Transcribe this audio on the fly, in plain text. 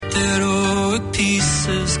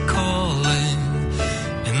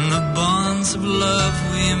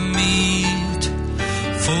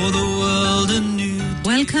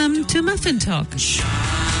to Muffin Talk.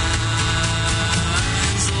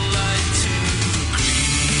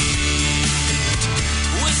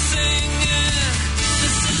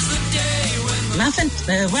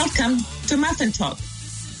 Welcome to Muffin Talk.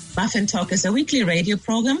 Muffin Talk is a weekly radio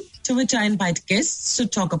program to which I invite guests to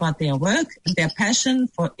talk about their work and their passion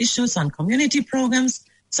for issues on community programs,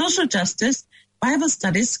 social justice, Bible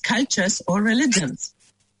studies, cultures, or religions.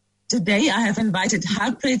 Today, I have invited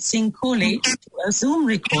Harpreet Singh Kohli to a Zoom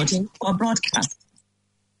recording for broadcast.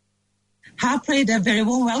 Harpreet, a very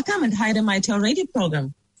warm welcome and hi to my radio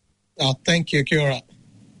program. Oh, thank you, Kiora.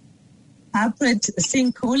 Harpreet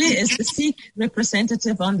Singh Kohli is the Sikh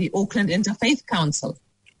representative on the Auckland Interfaith Council.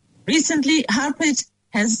 Recently, Harpreet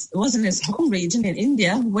was in his home region in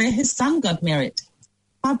India where his son got married.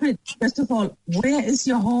 Harpreet, first of all, where is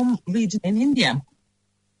your home region in India?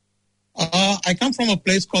 I come from a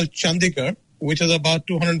place called Chandigarh, which is about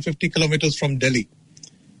 250 kilometers from Delhi.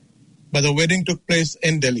 But the wedding took place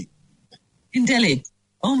in Delhi. In Delhi?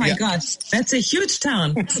 Oh my God, that's a huge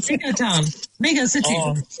town, mega town, mega city.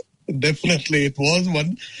 Definitely, it was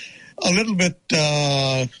one a little bit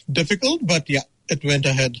difficult, but yeah, it went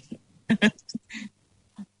ahead.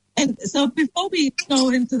 And so before we go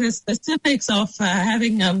into the specifics of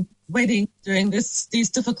having a wedding during these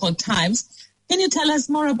difficult times, can you tell us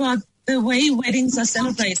more about the way weddings are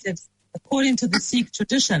celebrated according to the Sikh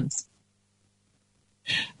traditions?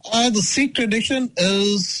 The Sikh tradition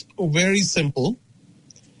is very simple,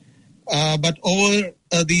 but over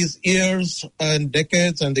these years and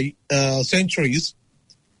decades and the centuries,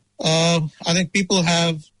 I think people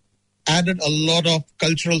have added a lot of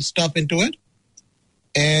cultural stuff into it.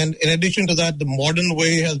 And in addition to that, the modern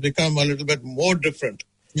way has become a little bit more different.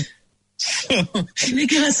 Can you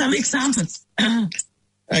give us some examples?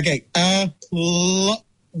 Okay.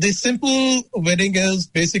 The simple wedding is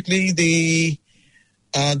basically the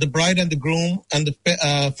bride and the groom and the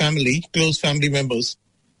family, close family members.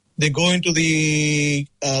 They go into the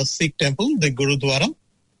Sikh temple, the Gurudwara,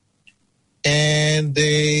 and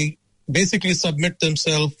they basically submit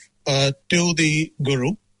themselves to the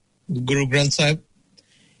Guru Granth Sahib.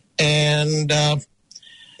 And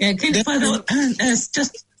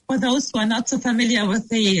just for those who are not so familiar with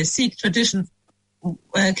the Sikh tradition,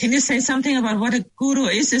 can you say something about what a guru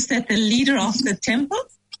is? Is that the leader of the temple?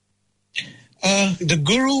 The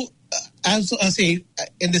guru, as I say,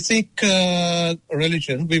 in the Sikh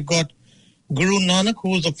religion, we've got Guru Nanak, who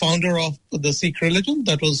was the founder of the Sikh religion.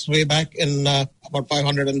 That was way back in about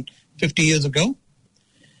 550 years ago.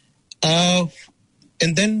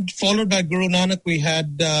 And then followed by Guru Nanak, we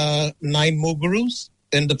had 9 more gurus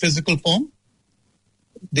in the physical form.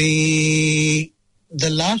 The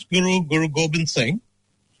last guru, Guru Gobind Singh,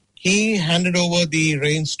 he handed over the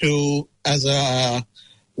reins to,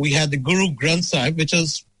 we had the Guru Granth Sahib, which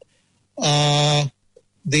is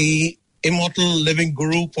the immortal living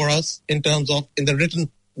guru for us in terms of in the written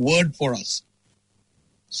word for us.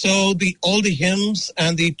 So all the hymns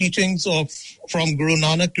and the teachings from Guru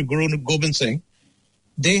Nanak to Guru Gobind Singh,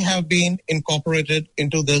 they have been incorporated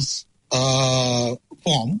into this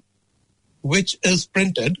form, which is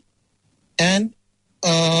printed, and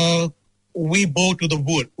we bow to the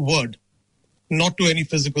word, not to any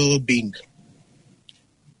physical being.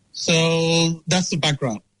 So that's the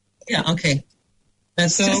background. Yeah, okay.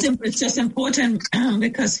 It's just important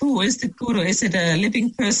because who is the guru? Is it a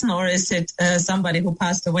living person or is it somebody who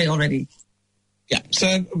passed away already? Yeah,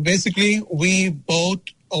 so basically we both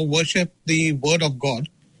worship the word of God,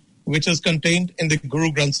 which is contained in the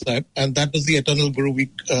Guru Granth Sahib, and that is the eternal guru we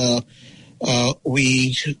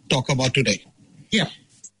talk about today. Yeah.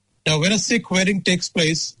 Now, when a Sikh wedding takes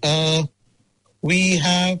place, we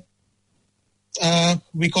call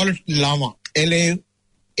it Lama, Lavan.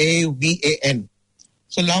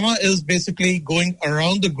 So Lama is basically going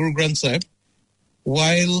around the Guru Granth Sahib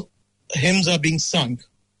while hymns are being sung,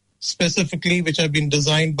 specifically which have been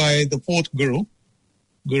designed by the 4th Guru,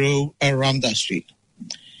 Guru Ramdas Ji.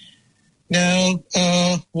 Now,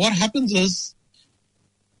 what happens is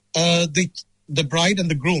the bride and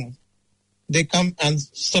the groom, they come and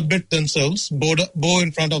submit themselves, bow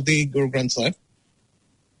in front of the Guru Granth Sahib,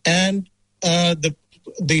 and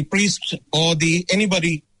the priest or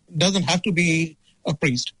anybody, doesn't have to be a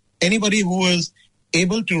priest, anybody who is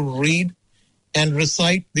able to read and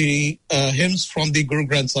recite the hymns from the Guru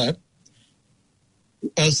Granth Sahib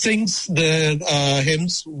sings the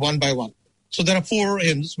hymns one by one. So there are 4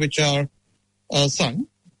 hymns which are sung.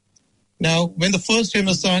 Now, when the first hymn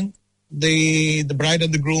is sung, the bride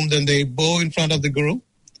and the groom, then they bow in front of the Guru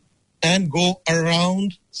and go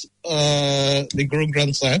around the Guru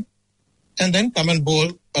Granth Sahib and then come and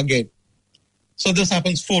bow again. So this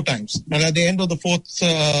happens 4 times. And at the end of the 4th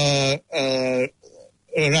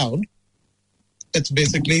round, it's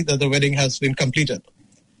basically that the wedding has been completed.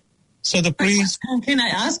 So the priest... Can I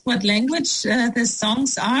ask what language the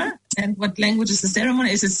songs are and what language is the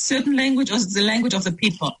ceremony? Is it a certain language or is it the language of the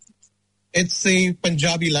people? It's the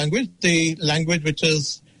Punjabi language, the language which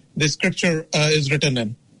is the scripture is written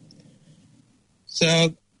in.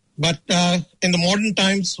 So, but in the modern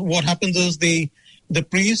times, what happens is the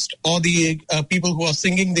priest or the people who are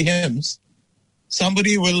singing the hymns,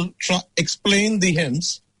 somebody will explain the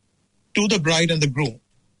hymns to the bride and the groom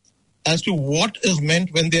as to what is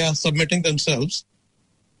meant when they are submitting themselves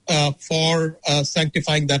for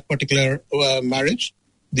sanctifying that particular marriage,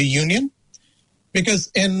 the union. Because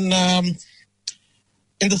in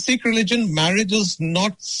the Sikh religion, marriage is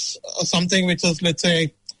not something which is, let's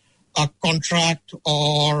say, a contract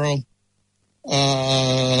or,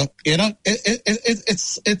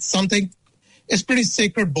 it's something, it's pretty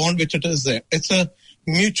sacred bond which it is there. It's a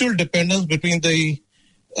mutual dependence between the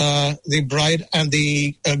bride and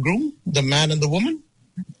the groom, the man and the woman.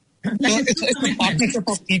 So it's a partnership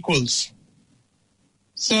of equals.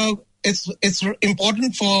 So it's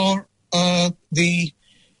important for the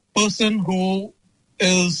person who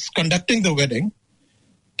is conducting the wedding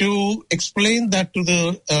to explain that to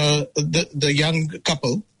the young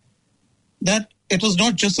couple that it is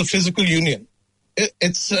not just a physical union.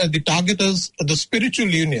 It's the target is the spiritual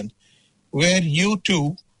union, where you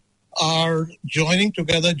two are joining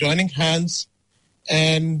together, joining hands,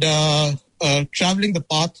 and traveling the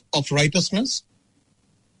path of righteousness.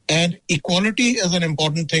 And equality is an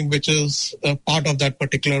important thing, which is a part of that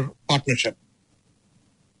particular partnership.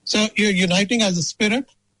 So you're uniting as a spirit,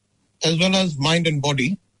 as well as mind and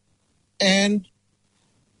body. And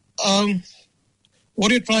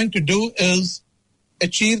what you're trying to do is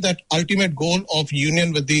achieve that ultimate goal of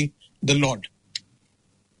union with the Lord.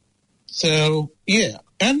 So, yeah.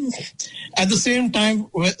 And at the same time,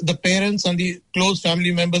 the parents and the close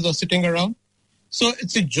family members are sitting around. So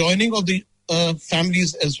it's a joining of the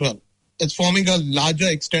families as well. It's forming a larger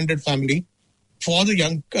extended family for the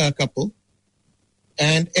young couple.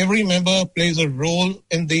 And every member plays a role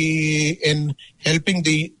in helping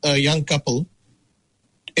the young couple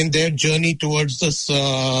in their journey towards this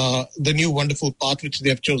the new wonderful path which they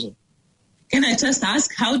have chosen. Can I just ask,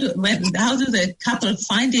 how do the couple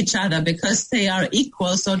find each other? Because they are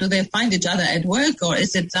equal, so do they find each other at work, or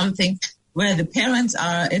is it something where the parents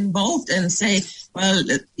are involved and say, well,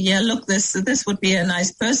 yeah, look, this would be a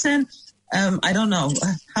nice person? I don't know.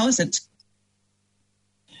 How is it?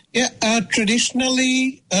 Yeah,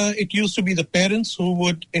 traditionally, it used to be the parents who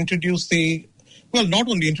would introduce not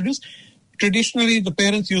only introduce, traditionally the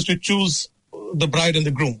parents used to choose the bride and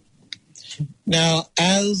the groom. Now,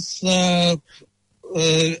 as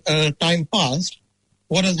time passed,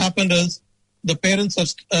 what has happened is the parents have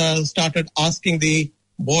started asking the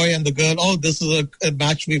boy and the girl, oh, this is a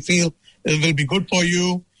match we feel it will be good for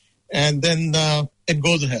you, and then it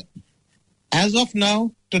goes ahead. As of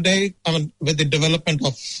now, today, I mean, with the development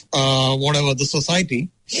of the society,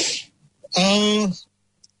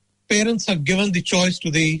 parents have given the choice to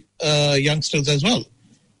the youngsters as well.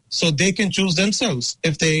 So they can choose themselves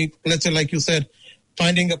if they, let's say, like you said,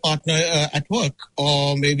 finding a partner at work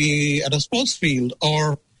or maybe at a sports field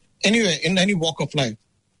or anywhere in any walk of life.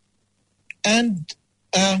 And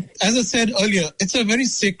as I said earlier, it's a very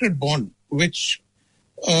sacred bond, which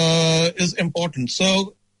is important.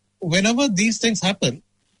 So whenever these things happen,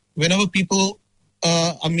 whenever people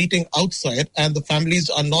are meeting outside and the families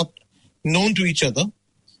are not known to each other,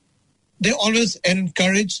 they always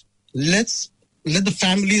encourage, let the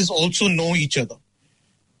families also know each other.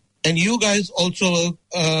 And you guys also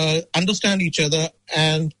understand each other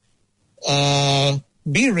and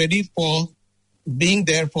be ready for being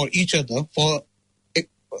there for each other for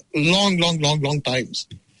long times.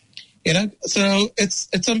 You know, so it's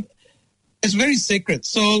very sacred.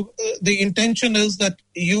 So the intention is that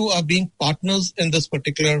you are being partners in this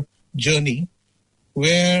particular journey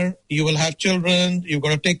where you will have children, you've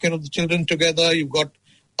got to take care of the children together, you've got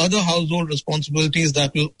other household responsibilities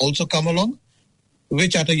that will also come along,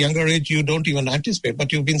 which at a younger age you don't even anticipate.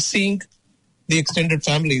 But you've been seeing the extended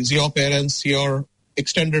families, your parents, your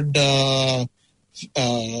extended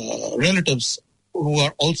relatives who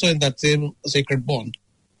are also in that same sacred bond.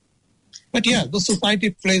 But yeah, the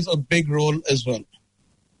society plays a big role as well.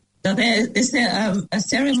 So is there a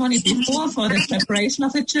ceremony before for the preparation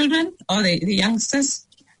of the children or the youngsters?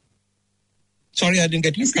 Sorry, I didn't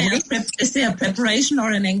get you. Is there a preparation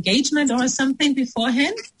or an engagement or something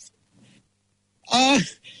beforehand?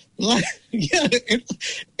 Yeah,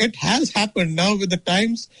 it has happened now with the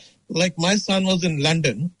times. like my son was in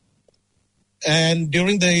London, and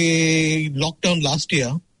during the lockdown last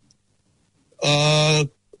year,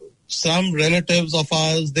 some relatives of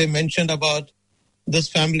ours, they mentioned about this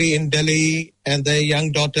family in Delhi and their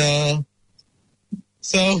young daughter.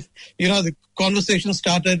 So, the conversation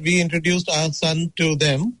started. We introduced our son to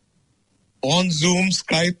them on Zoom,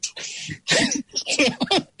 Skype.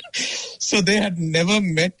 So they had never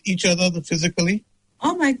met each other physically.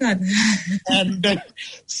 Oh, my God. And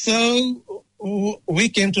so we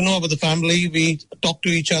came to know about the family. We talked to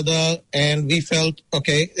each other and we felt,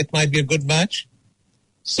 okay, it might be a good match.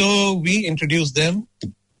 So we introduced them.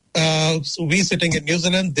 So we sitting in New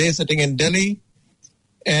Zealand, they sitting in Delhi,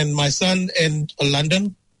 and my son in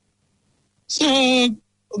London. So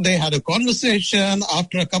they had a conversation.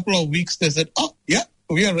 After a couple of weeks, they said, oh, yeah,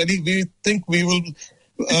 we are ready. We think we will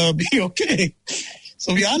be okay.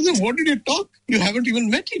 So we asked them, what did you talk? You haven't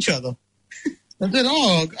even met each other. I said,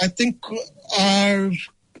 I think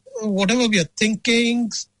whatever we are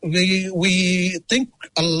thinking, we think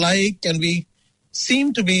alike and we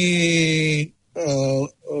seem to be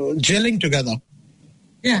gelling together.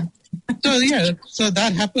 Yeah. So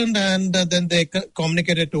that happened, and then they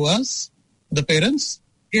communicated to us, the parents,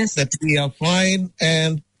 yes, that we are fine.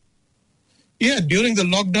 And during the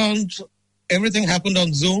lockdown, everything happened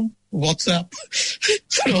on Zoom, WhatsApp.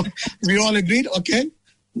 So we all agreed, okay,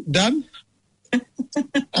 done.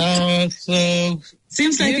 So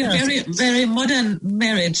seems like a very, very modern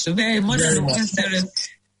marriage, very modern Western.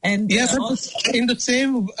 And but in the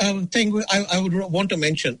same thing, I would want to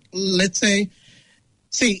mention. Let's say,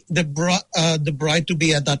 the bride to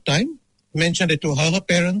be at that time mentioned it to her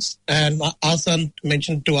parents, and our son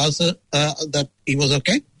mentioned to us that he was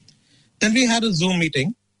okay. Then we had a Zoom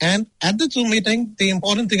meeting, and at the Zoom meeting, the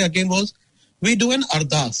important thing again was we do an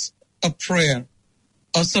ardas, a prayer,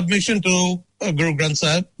 a submission to Guru Granth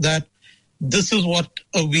Sahib that this is what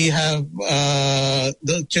we have.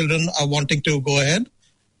 The children are wanting to go ahead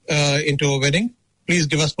into a wedding. Please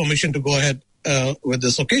give us permission to go ahead with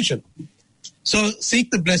this occasion. So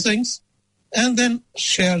seek the blessings and then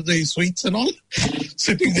share the sweets and all,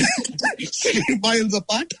 sitting miles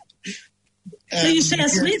apart. So you share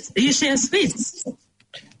sweets? You share sweets?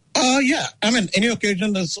 Yeah. I mean, any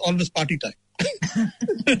occasion is always party time.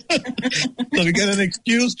 So we get an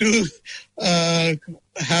excuse to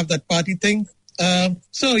have that party thing.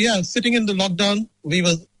 Sitting in the lockdown, we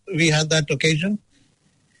had that occasion.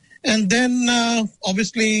 And then,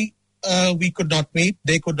 obviously, we could not meet.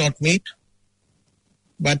 They could not meet.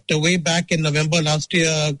 But way back in November last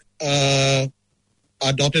year,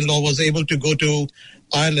 our daughter-in-law was able to go to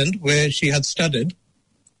Ireland where she had studied.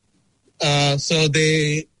 So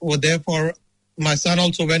they were there for, my son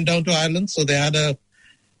also went down to Ireland. So they had a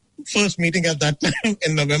first meeting at that time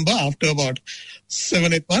in November after about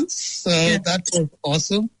 7-8 months. So that was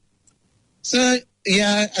awesome. So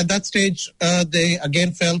at that stage, they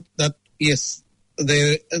again felt that, yes,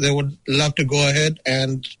 they would love to go ahead.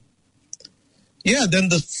 And then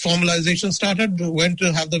the formalization started, when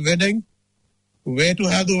to have the wedding, where to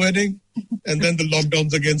have the wedding, and then the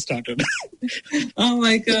lockdowns again started. Oh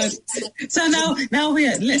my God! So now we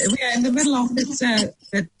are in the middle of this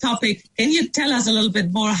the topic. Can you tell us a little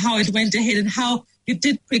bit more how it went ahead and how you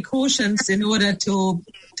did precautions in order to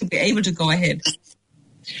be able to go ahead?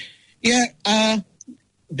 Yeah,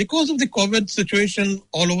 because of the COVID situation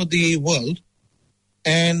all over the world,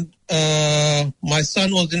 and my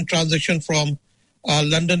son was in transition from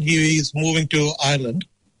London. He is moving to Ireland.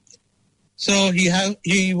 So he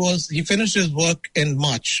finished his work in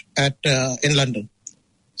March in London.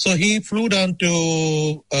 So he flew down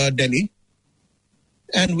to Delhi,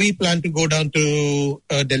 and we plan to go down to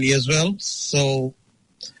Delhi as well. So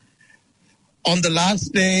on the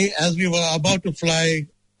last day, as we were about to fly,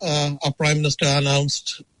 our Prime Minister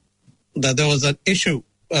announced that there was an issue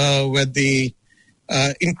with the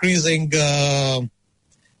increasing COVID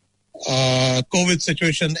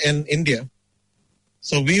situation in India.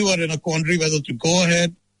 So we were in a quandary whether to go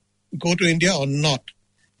to India or not.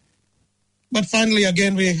 But finally,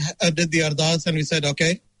 again, we did the ardas and we said,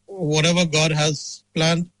 okay, whatever God has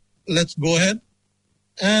planned, let's go ahead.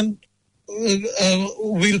 And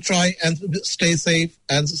we'll try and stay safe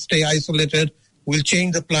and stay isolated. We'll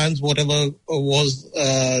change the plans, whatever was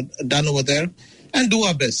done over there, and do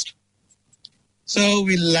our best. So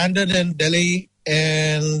we landed in Delhi,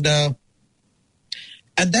 and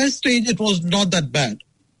at that stage, it was not that bad.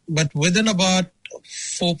 But within about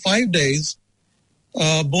 4-5 days,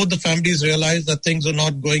 both the families realized that things were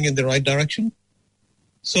not going in the right direction.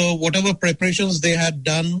 So whatever preparations they had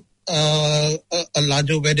done, a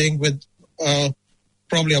larger wedding with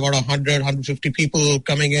probably about 100, 150 people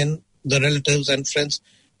coming in, the relatives and friends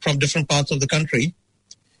from different parts of the country.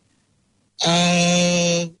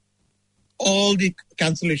 All the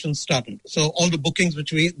cancellations started. So all the bookings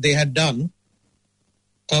which they had done,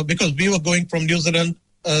 because we were going from New Zealand,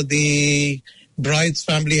 the bride's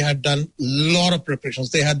family had done a lot of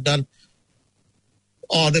preparations. They had done,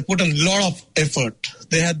 they put a lot of effort.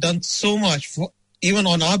 They had done so much. Even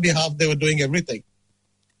on our behalf, they were doing everything.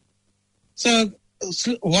 So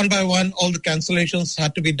one by one, all the cancellations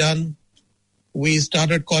had to be done. We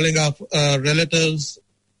started calling our relatives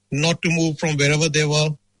not to move from wherever they were.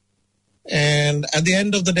 And at the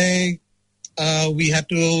end of the day, we had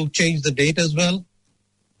to change the date as well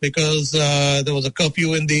because there was a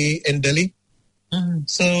curfew in Delhi. Mm-hmm.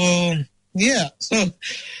 So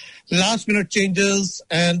last minute changes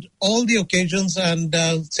and all the occasions and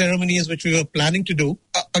ceremonies which we were planning to do.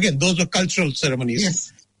 Again, those were cultural ceremonies.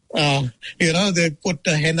 Yes. They put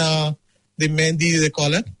henna, the mehndi, they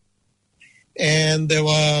call it. And there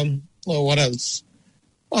were, what else?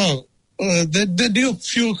 They do a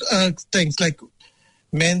few things like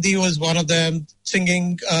mehndi was one of them,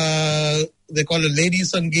 singing, they call it Lady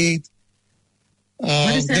Sangeet.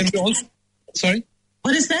 What is that? Sorry?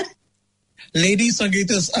 What is that? Lady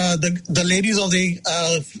Sangeet is the ladies of the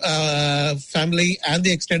family and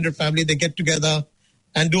the extended family. They get together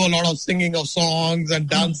and do a lot of singing of songs and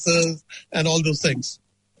dances and all those things.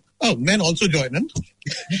 Oh, men also join in.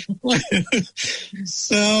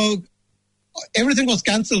 So everything was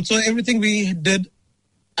cancelled. So everything we did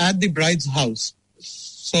at the bride's house.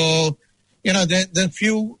 So, there are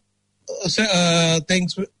few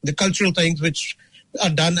things, the cultural things which are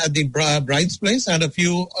done at the bride's place and a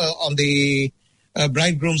few on the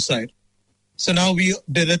bridegroom's side. So now we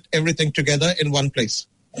did everything together in one place.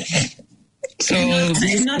 So we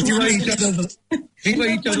were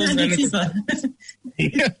each other's relatives.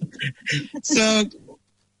 Yeah. So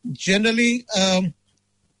generally,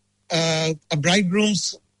 a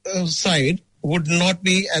bridegroom's side would not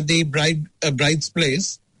be at the bride's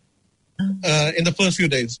place in the first few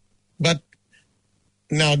days. But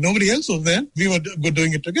now nobody else was there. We were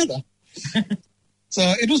doing it together. So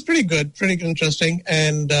it was pretty good, pretty interesting.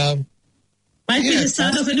 And might be the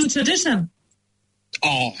start of a new tradition.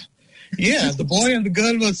 Oh, yeah. The boy and the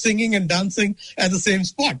girl were singing and dancing at the same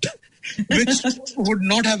spot, which would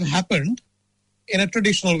not have happened in a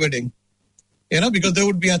traditional wedding, because they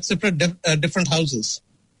would be at separate different houses.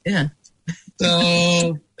 Yeah.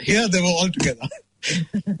 So here they were all together.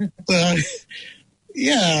 So,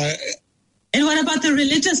 yeah. And what about the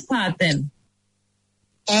religious part then?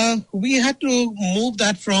 We had to move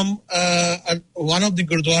that from one of the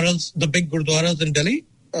gurdwaras, the big gurdwaras in Delhi.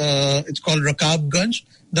 It's called Rakabganj.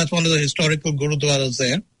 That's one of the historical gurudwaras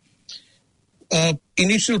there.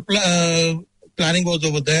 Initial planning was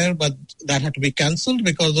over there, but that had to be cancelled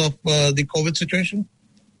because of the COVID situation.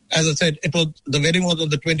 As I said, the wedding was on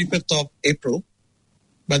the 25th of April,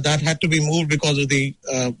 but that had to be moved because of the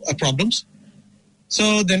problems.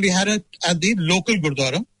 So then we had it at the local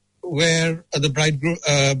gurdwara where the bride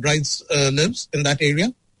lives in that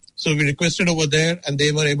area. So we requested over there and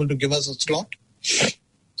they were able to give us a slot.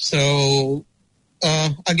 So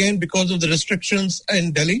again, because of the restrictions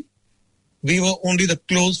in Delhi, we were only the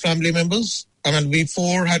close family members. I mean, we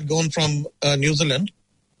four had gone from New Zealand.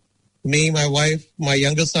 Me, my wife, my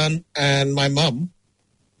younger son, and my mom.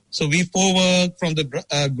 So we four were from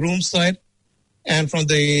the groom's side. And from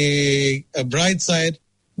the bride's side,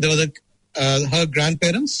 there was her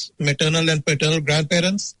grandparents, maternal and paternal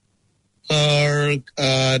grandparents, her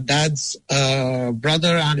dad's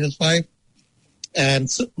brother and his wife, and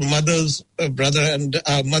mother's brother and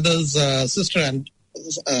mother's sister and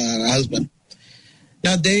husband.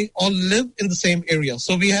 Now, they all live in the same area.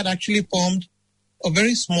 So we had actually formed a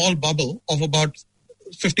very small bubble of about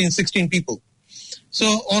 15, 16 people. So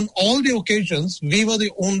on all the occasions, we were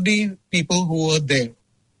the only people who were there.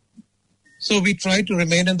 So we tried to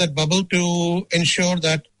remain in that bubble to ensure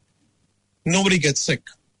that nobody gets sick.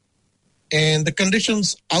 And the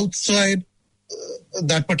conditions outside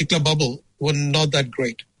that particular bubble were not that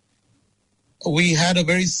great. We had a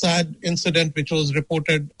very sad incident which was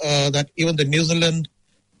reported that even the New Zealand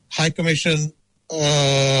High Commission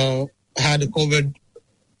had a COVID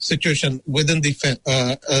situation within the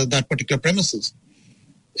that particular premises.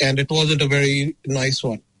 And it wasn't a very nice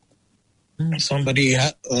one. Somebody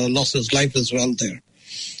lost his life as well there.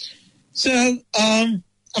 So,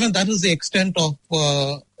 that is the extent of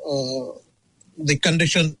the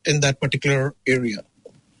condition in that particular area.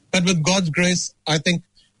 But with God's grace, I think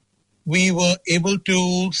we were able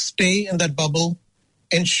to stay in that bubble,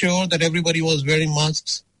 ensure that everybody was wearing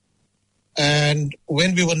masks, And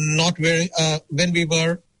when we were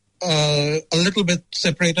a little bit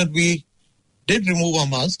separated, we did remove our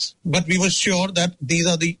masks, but we were sure that these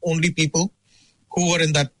are the only people who were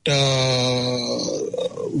in that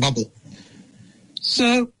bubble.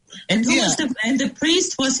 So, and the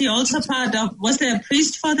priest, was he also part of? Was there a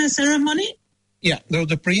priest for the ceremony? Yeah, there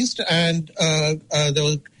was a priest, and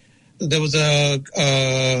there was a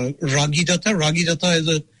Ragi Jatha. Ragi Jatha is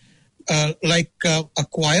like a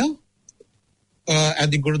choir.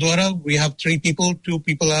 At the Gurdwara, we have 3 people. 2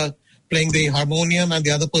 people are playing the harmonium, and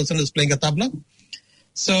the other person is playing a tabla.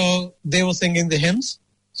 So they were singing the hymns.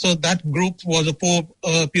 So that group was a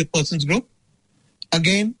 4-persons group.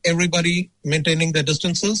 Again, everybody maintaining their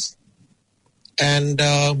distances. And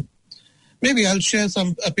maybe I'll share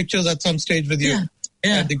some pictures at some stage with you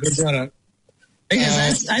at the Gurdwara.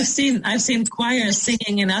 Because I've seen choirs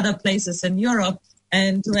singing in other places in Europe,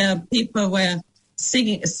 and where people were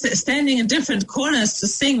singing, standing in different corners to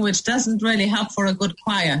sing, which doesn't really help for a good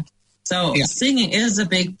choir. So singing is a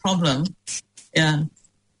big problem. Yeah.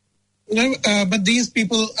 No, but these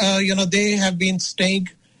people, they have been staying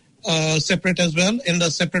separate as well in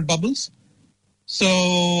the separate bubbles.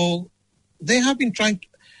 So they have been trying to,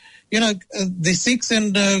 the Sikhs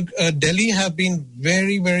in Delhi have been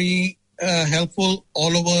very, very helpful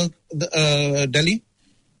all over Delhi.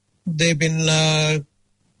 They've been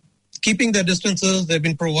keeping their distances. They've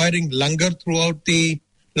been providing langar throughout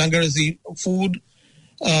langar is the food,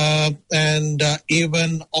 and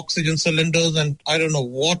even oxygen cylinders, and I don't know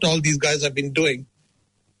what all these guys have been doing.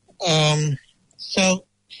 So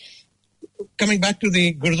coming back to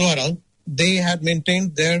the Gurdwara, they had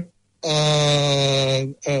maintained their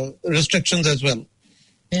restrictions as well.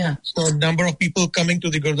 Yeah. So the number of people coming to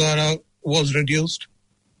the Gurdwara was reduced.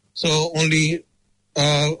 So only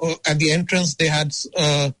at the entrance they had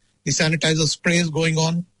the sanitizer sprays going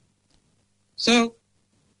on. So,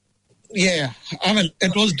 yeah, I mean,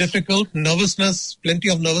 it was difficult, nervousness, plenty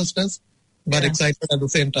of nervousness, but excitement at the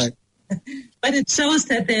same time. But it shows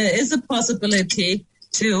that there is a possibility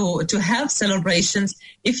to have celebrations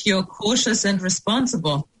if you're cautious and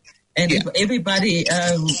responsible, and if everybody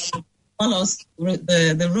follows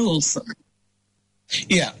the rules.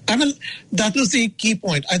 Yeah, I mean, that is the key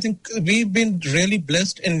point. I think we've been really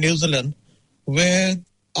blessed in New Zealand, where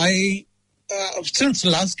since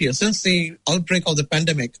last year, since the outbreak of the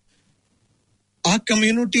pandemic, our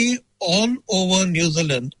community all over New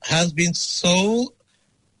Zealand has been so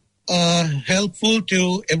helpful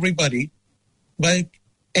to everybody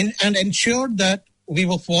and ensured that we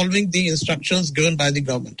were following the instructions given by the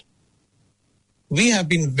government. We have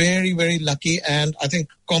been very, very lucky, and I think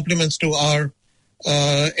compliments to our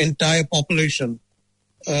entire population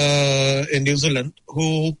in New Zealand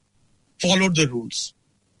who followed the rules.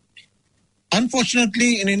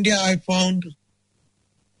 Unfortunately, in India, I found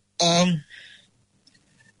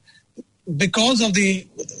because of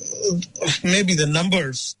maybe the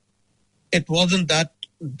numbers, it wasn't that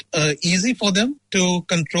easy for them to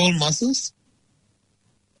control masses.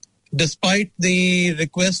 Despite the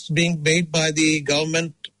requests being made by the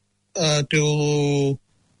government to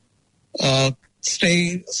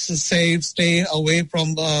stay safe, stay away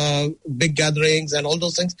from big gatherings and all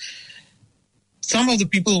those things, some of the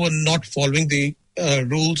people were not following the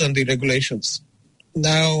rules and the regulations.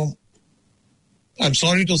 Now, I'm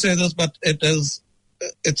sorry to say this, but it's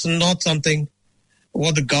not something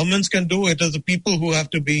what the governments can do. It is the people who have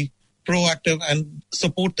to be proactive and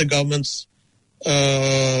support the governments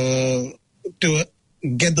to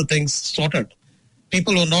get the things sorted.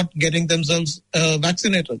 People are not getting themselves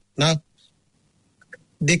vaccinated. Now,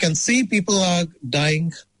 they can see people are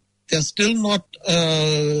dying. They're still not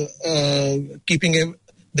keeping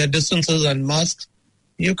their distances and masks.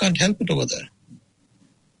 You can't help it over there.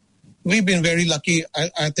 We've been very lucky.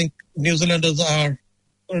 I think New Zealanders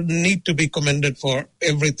need to be commended for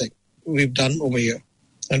everything we've done over here.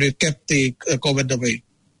 And we've kept the COVID away.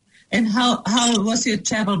 And how was your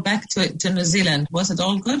travel back to New Zealand? Was it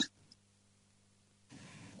all good?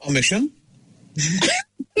 A mission.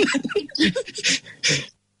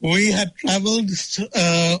 We had traveled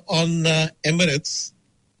on Emirates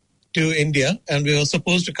to India, and we were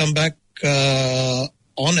supposed to come back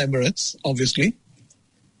on Emirates, obviously.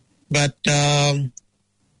 But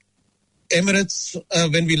Emirates,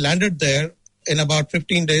 when we landed there, in about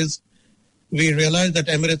 15 days, we realized that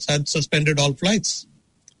Emirates had suspended all flights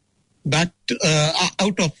back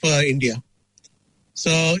out of India.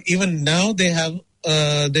 So even now they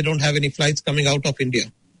don't have any flights coming out of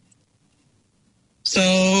India. So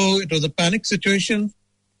it was a panic situation.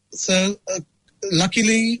 So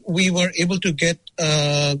luckily we were able to get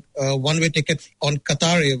a one-way ticket on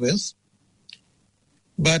Qatar Airways,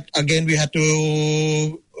 But again, we had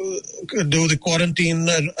to do the quarantine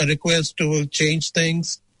request to change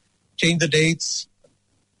things, change the dates.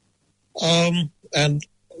 And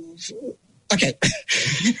okay,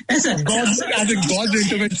 God's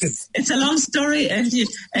intervention. It's a long story,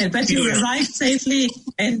 but you arrived safely,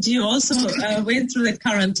 and you also went through the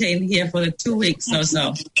quarantine here for the 2 weeks or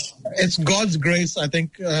so. It's God's grace. I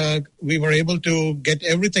think we were able to get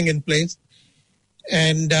everything in place.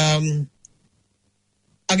 And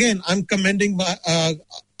again, I'm commending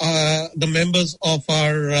the members of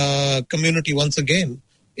our community once again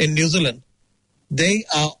in New Zealand. They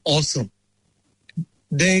are awesome.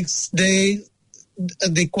 The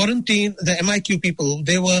quarantine, the MIQ people,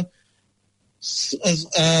 they were,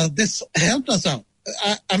 this helped us out.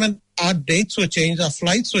 I mean, our dates were changed, our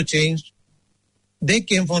flights were changed. They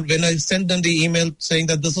came from, when I sent them the email saying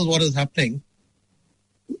that this is what is happening,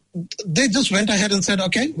 they just went ahead and said,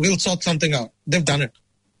 okay, we'll sort something out. They've done it.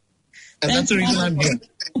 And that's the reason I'm here.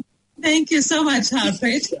 Thank you so much,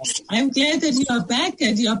 Harpreet. I'm glad that you're back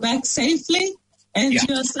and you're back safely. And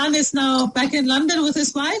your son is now back in London with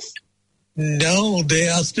his wife? No, they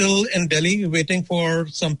are still in Delhi waiting for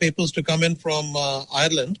some papers to come in from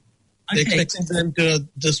Ireland. Okay. They're expecting them to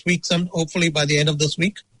this week, hopefully by the end of this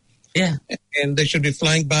week. Yeah. And they should be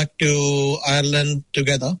flying back to Ireland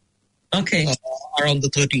together. Okay. Around the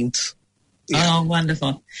 13th. Yeah. Oh,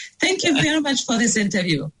 wonderful. Thank you very much for this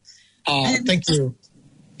interview. Thank you.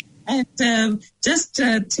 And just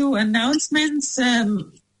two announcements.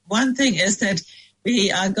 One thing is that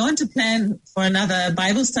we are going to plan for another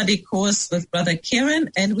Bible study course with Brother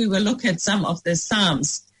Kieran, and we will look at some of the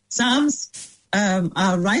Psalms. Psalms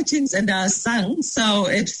are writings and are sung, so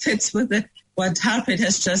it fits with what Harpreet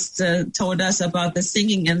has just told us about the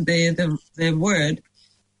singing and the word.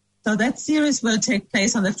 So that series will take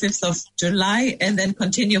place on the 5th of July and then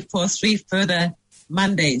continue for 3 further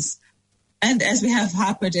Mondays. And as we have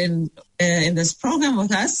Harpreet in this program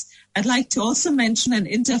with us, I'd like to also mention an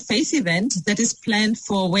interfaith event that is planned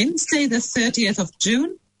for Wednesday, the 30th of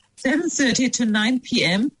June, 7:30 to 9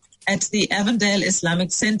 p.m. at the Avondale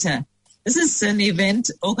Islamic Center. This is an event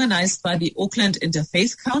organized by the Auckland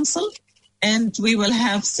Interfaith Council, and we will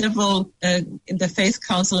have several Interfaith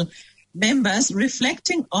Council members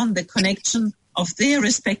reflecting on the connection of their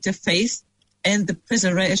respective faith and the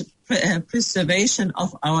preservation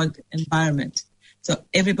of our environment. So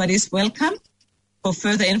everybody's welcome. For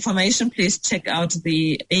further information, please check out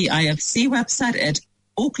the AIFC website at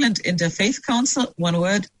Auckland Interfaith Council,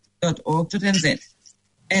 oneword.org.nz.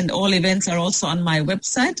 And all events are also on my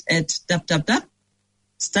website at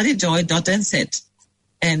www.studyjoy.nz.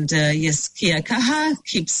 And yes, kia kaha,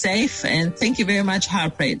 keep safe, and thank you very much,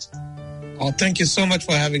 Harpreet. Oh, thank you so much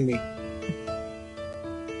for having me.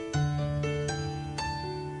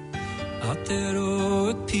 Out there,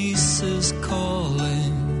 oh, peace is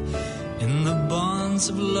calling. In the bonds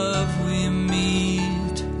of love we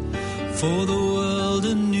meet. For the world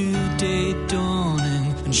a new day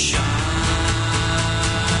dawning, and shines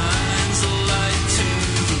a light to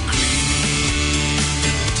greet.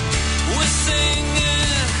 We're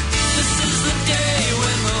singing, this is the day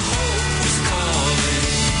when the hope was calling.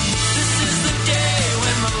 This is the day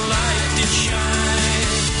when the light did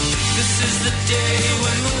shine. This is the day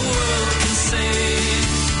when the world can say,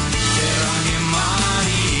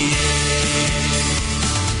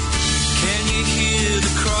 can you hear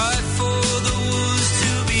the cry for the wounds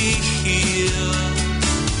to be healed?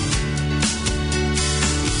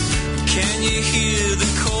 Can you hear the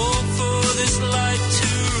call for this light to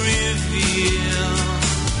reveal?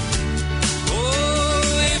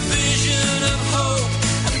 Oh, a vision of hope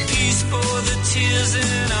and peace for the tears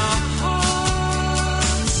in our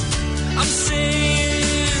hearts. I'm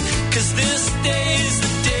saying, 'cause this day's the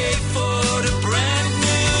day for the brand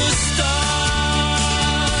new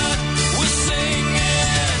start. We're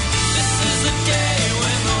singing, this is the day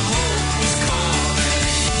when the hope was calling.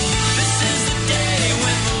 This is the day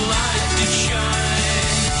when the light did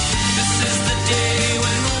shine. This is the day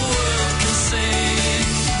when the world can sing.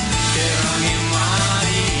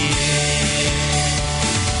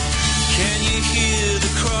 Can you hear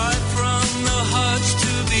the cry from the hearts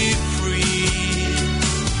to be free?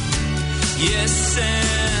 Yes,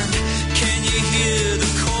 and can you hear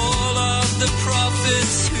the call of the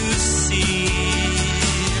prophets who see?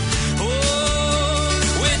 Oh,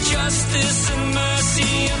 where justice and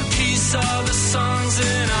mercy and peace are the